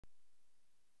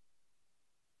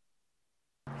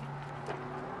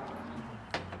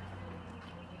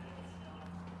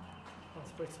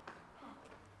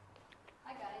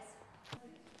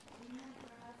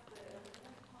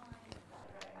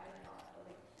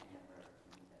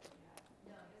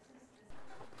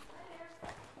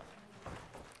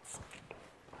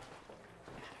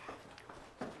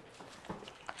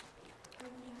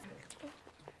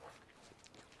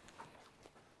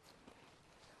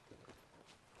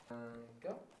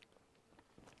Go.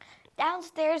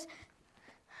 Downstairs,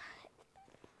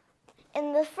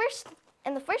 in the first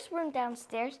room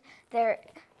downstairs,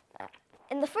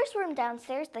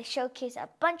 they showcase a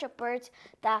bunch of birds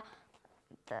that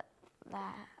are.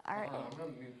 I'm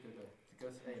gonna move to go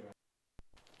to A, right?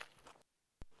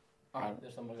 Alright,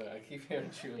 there's some more. I keep hearing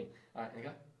chewing. Alright, you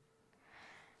go.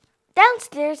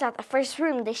 Downstairs at the first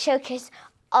room, they showcase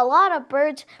a lot of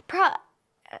birds.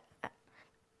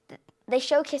 They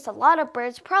showcase a lot of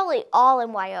birds, probably all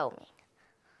in Wyoming.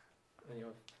 And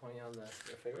you're pointing on your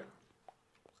favorite?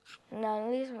 No,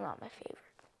 these are not my favorite.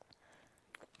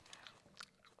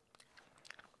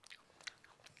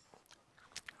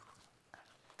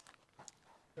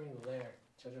 Entering the lair.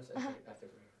 Children's active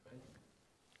room, right?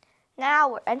 Now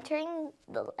we're entering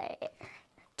the lair.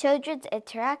 Children's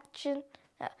interactive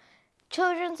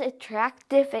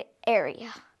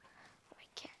area. I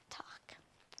can't talk.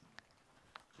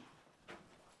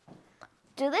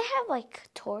 Do they have like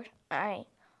tours?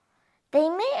 They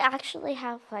may actually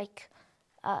have like,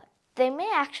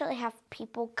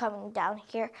 people coming down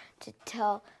here to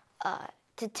tell.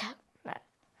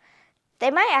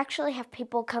 They might actually have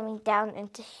people coming down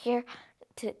into here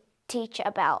to teach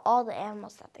about all the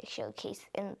animals that they showcase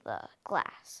in the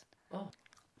glass. Oh.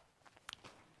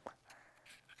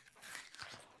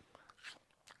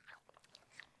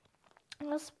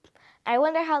 I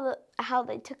wonder how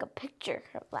they took a picture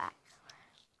of that,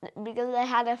 because they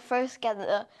had to first get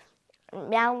the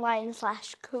mountain lion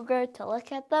 / cougar to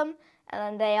look at them, and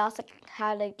then they also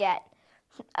had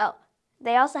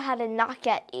to not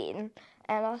get eaten,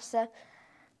 and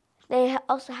they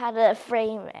also had to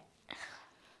frame it.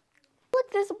 Look,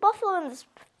 there's a buffalo in this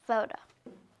photo.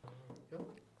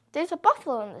 There's a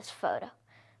buffalo in this photo.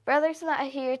 Brother's not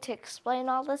here to explain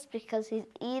all this because he's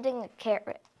eating a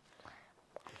carrot.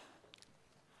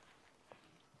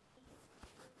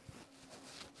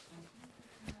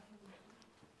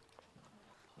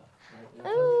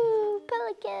 Ooh,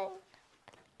 pelican.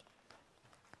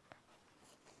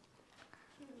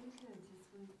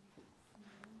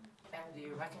 And do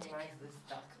you recognize this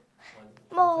duck?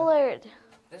 Mallard.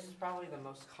 This is probably the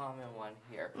most common one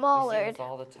here. Mallard. We see this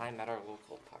all the time at our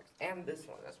local parks. And this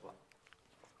one as well.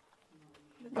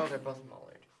 Oh, they're both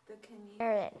mallard.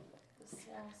 Parrot.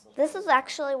 This is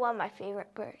actually one of my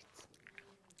favorite birds.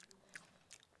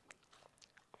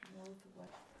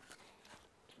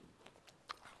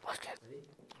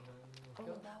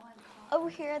 Over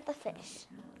here at the fish.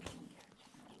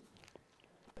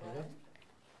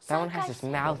 That one has its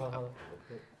mouth.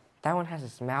 That one has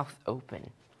its mouth open.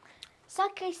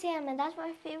 Sockeye salmon. That's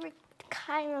my favorite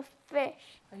kind of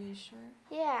fish. Are you sure?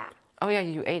 Yeah. Oh yeah,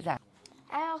 you ate that.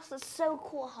 And also, it's so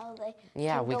cool how they.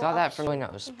 Yeah, can we go got that up. from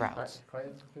those sprouts.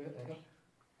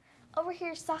 Over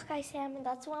here, sockeye salmon.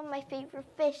 That's one of my favorite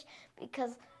fish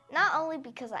because not only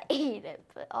because I ate it,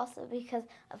 but also because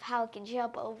of how it can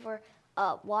jump over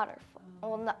waterfall,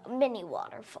 well, mini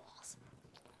waterfalls.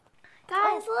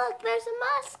 Guys, look, there's a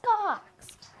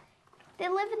muskox. They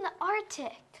live in the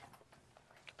Arctic.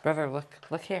 Brother,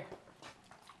 look here.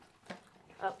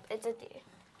 Oh, it's a deer.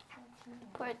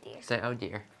 Poor deer. Say, oh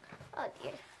dear. Oh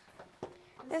dear.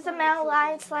 There's a mountain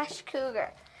lion /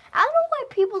 cougar. I don't know why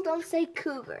people don't say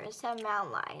cougar instead of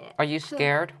mountain lion. Are you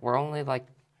scared? We're only like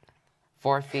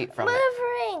 4 feet from it.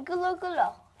 Moving, gulo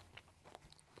gulo.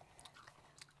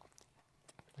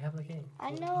 We have the game.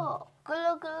 I know.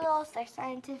 Gulo gulo is their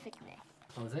scientific name.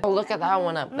 Oh, is it? Oh, look at that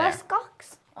one up there.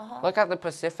 Muskox. Look at the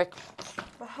Pacific.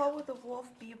 But how would the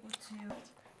wolf be able to?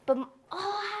 But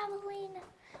javelina.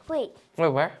 Wait, Wait,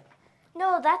 where?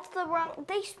 no, that's the wrong.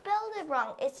 They spelled it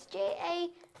wrong. It's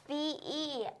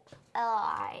Javelina.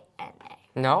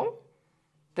 No?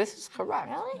 This is correct.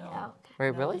 Really? No. Oh,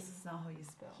 Wait, No, really? This is not how you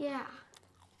spell. yeah.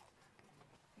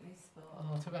 They spell.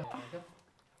 Oh, too bad.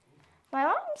 My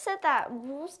mom said that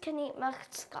wolves can eat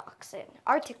muskox and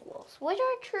Arctic wolves, which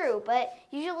are true, but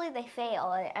usually they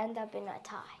fail and end up in a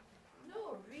tie.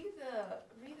 No, read the.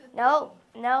 No,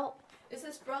 no, It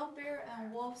says brown bear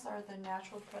and wolves are the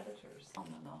natural predators. Oh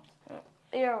no.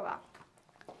 you're wrong.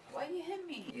 Why you hit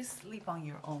me? You sleep on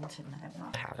your own tonight.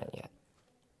 I haven't yet.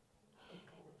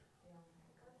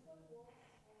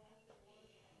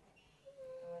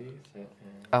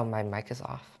 Oh, my mic is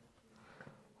off.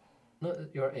 No,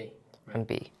 you're A. Right. I'm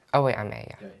B. Oh wait, I'm A,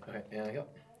 yeah. Okay, okay, yeah, I go.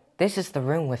 This is the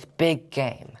room with big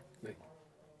game. Wait.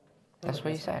 That's Oh,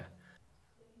 what you said.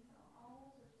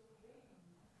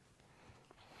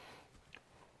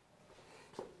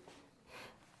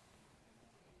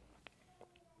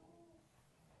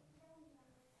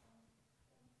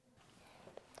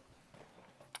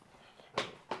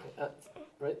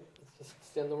 Right? Just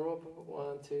stand on the rope.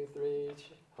 1, 2, 3.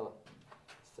 Hold on.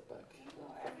 Step back.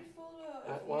 Every photo.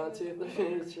 Alright, 1,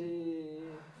 2, 3, cheese.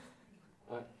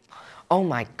 Alright. Oh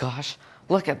my gosh,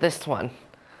 look at this one.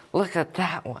 Look at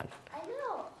that one. I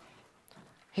know.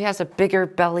 He has a bigger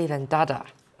belly than Dada.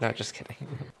 No, just kidding.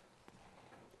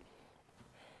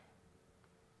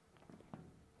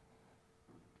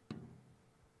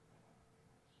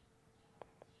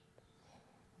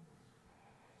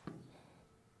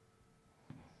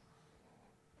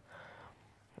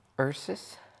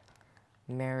 Ursus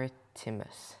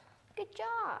maritimus. Good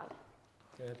job.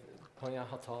 Good. Point out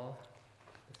how tall.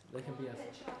 They can be as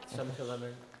 7 to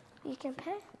 11. You can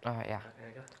pet. Oh yeah. There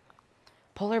you go.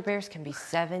 Polar bears can be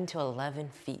 7 to 11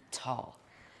 feet tall.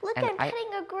 Look, And I'm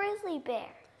petting a grizzly bear.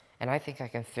 And I think I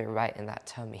can fit right in that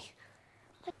tummy.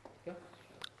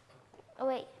 Oh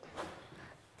wait,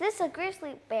 this is a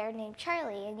grizzly bear named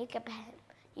Charlie, and you can pet him.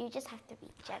 You just have to be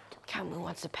gentle. Camu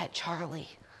wants to pet Charlie.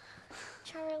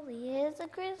 Charlie is a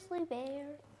grizzly bear.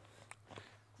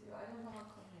 I don't know how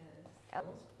come it is.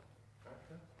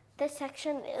 This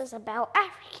section is about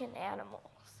African animals.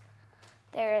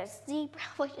 There is zebra,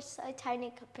 which is so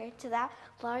tiny compared to that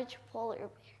large polar bear.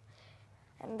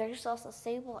 And there's also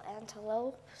sable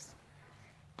antelopes.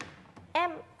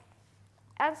 And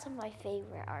some of my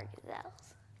favorite are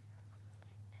gazelles.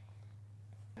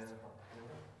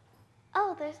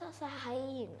 Oh, there's also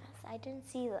hyenas. I didn't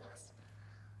see those.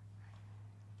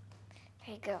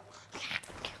 There you go.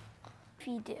 If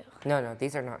you do. No,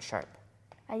 these are not sharp.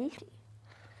 I need to.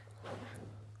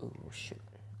 Ooh, shoot.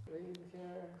 Right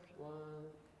here. 1.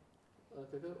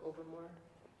 Go over more.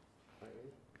 Alright,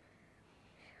 ready?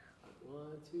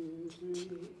 1, 2,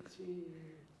 3,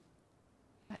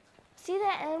 cheese. See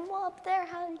that animal up there?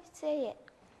 How do you say it?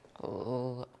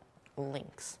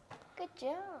 Lynx. Good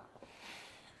job.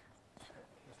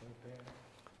 There's one bear.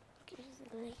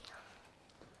 Grizzly.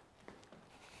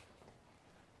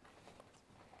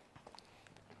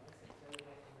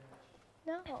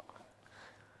 No.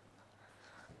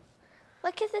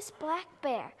 Look at this black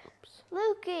bear.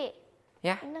 Lukey.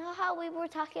 Yeah? You know how we were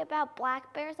talking about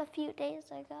black bears a few days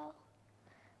ago?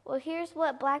 Well, here's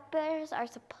what black bears are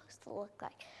supposed to look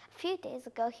like. A few days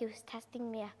ago, he was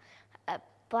testing me a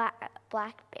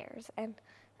black bears, and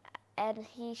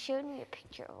he showed me a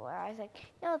picture where I was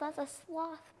like, no, that's a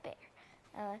sloth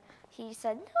bear. He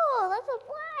said, no, that's a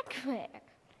black bear.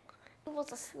 It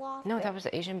was a sloth No, bear. that was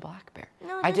an Asian black bear.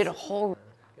 No, I did a this- whole...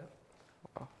 Go.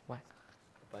 Oh, what?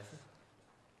 Bison?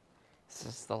 This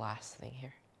is the last thing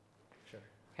here. Sure.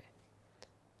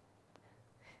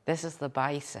 This is the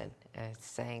bison, and it's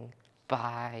saying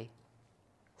bye,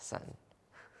 son.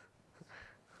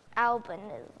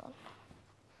 Albinism.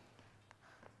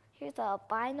 Here's a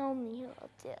binomial.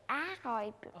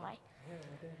 I bit my. Yeah,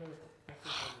 I think those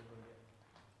actually probably will get.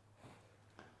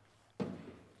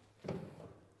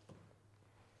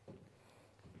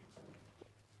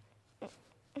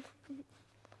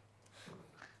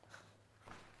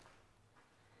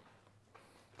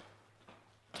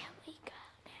 Can we go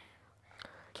now?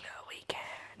 No, we can.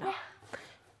 Yeah.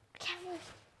 Can we?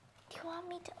 Do you want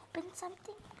me to open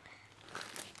something?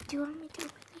 Do you want me to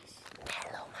open this?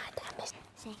 Hello, madam.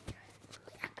 Say, I'm gonna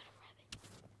rub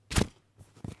it.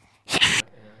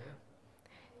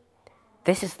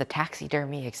 This is the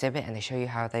taxidermy exhibit, and they show you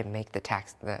how they make the The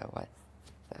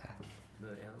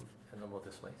animal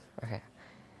displays. Okay.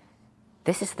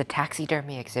 This is the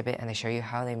taxidermy exhibit, and they show you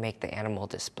how they make the animal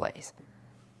displays.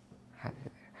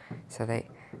 So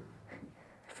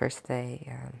first they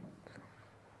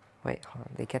wait, hold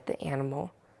on. They get the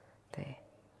animal.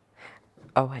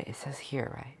 Oh wait, it says here,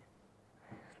 right?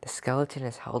 The skeleton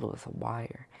is held with a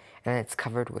wire, and it's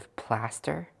covered with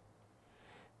plaster.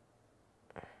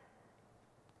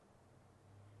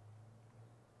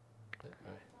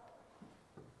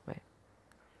 Wait.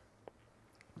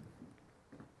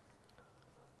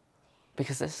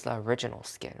 Because this is the original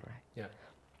skin, right? Yeah.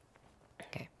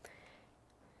 Okay.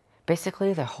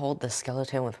 Basically, they hold the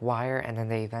skeleton with wire, and then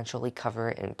they eventually cover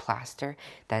it in plaster.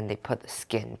 Then they put the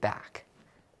skin back.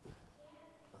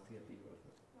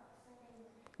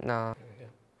 No. There we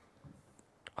go.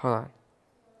 Hold on.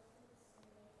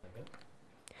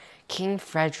 King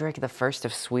Frederick I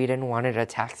of Sweden wanted a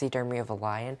taxidermy of a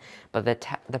lion, but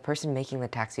the person making the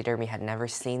taxidermy had never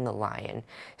seen the lion,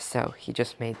 so he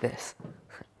just made this.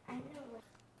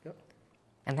 Yep.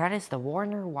 And that is the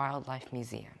Werner Wildlife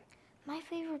Museum. My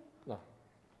favorite. No.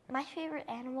 My favorite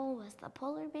animal was the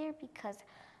polar bear because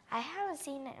I haven't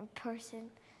seen it in person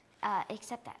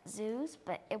except at zoos,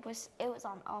 but it was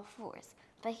on all fours.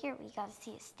 But here we got to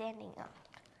see it standing up.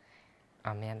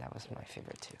 Oh man, that was my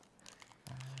favorite too.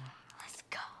 Let's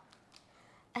go.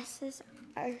 A S's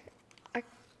are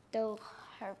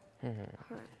Arctoherbilis.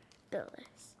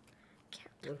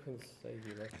 What can you say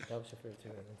you like? That was your favorite too,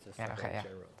 and it's just Yeah, like okay, in yeah.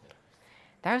 general. Yeah.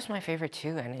 That was my favorite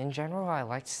too, and in general, I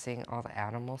liked seeing all the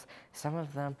animals. Some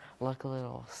of them look a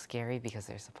little scary because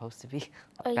they're supposed to be.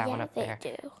 Oh, That yeah, one up they there.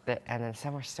 do. And then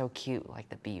some are so cute, like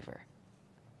the beaver.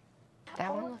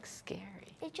 That one looks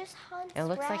scary. It just hunts It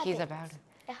looks like he's rabbits. about.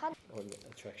 It hunts. Oh, the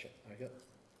attraction. There you go.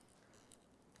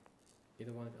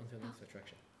 Either one until the next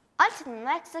attraction. On to the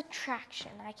next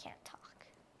attraction. I can't talk.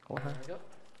 Uh-huh. There you go.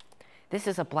 This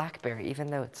is a black bear, even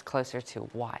though it's closer to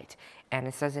white. And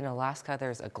it says in Alaska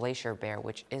there's a glacier bear,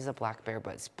 which is a black bear,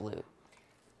 but it's blue.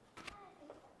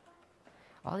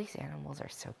 All these animals are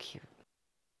so cute.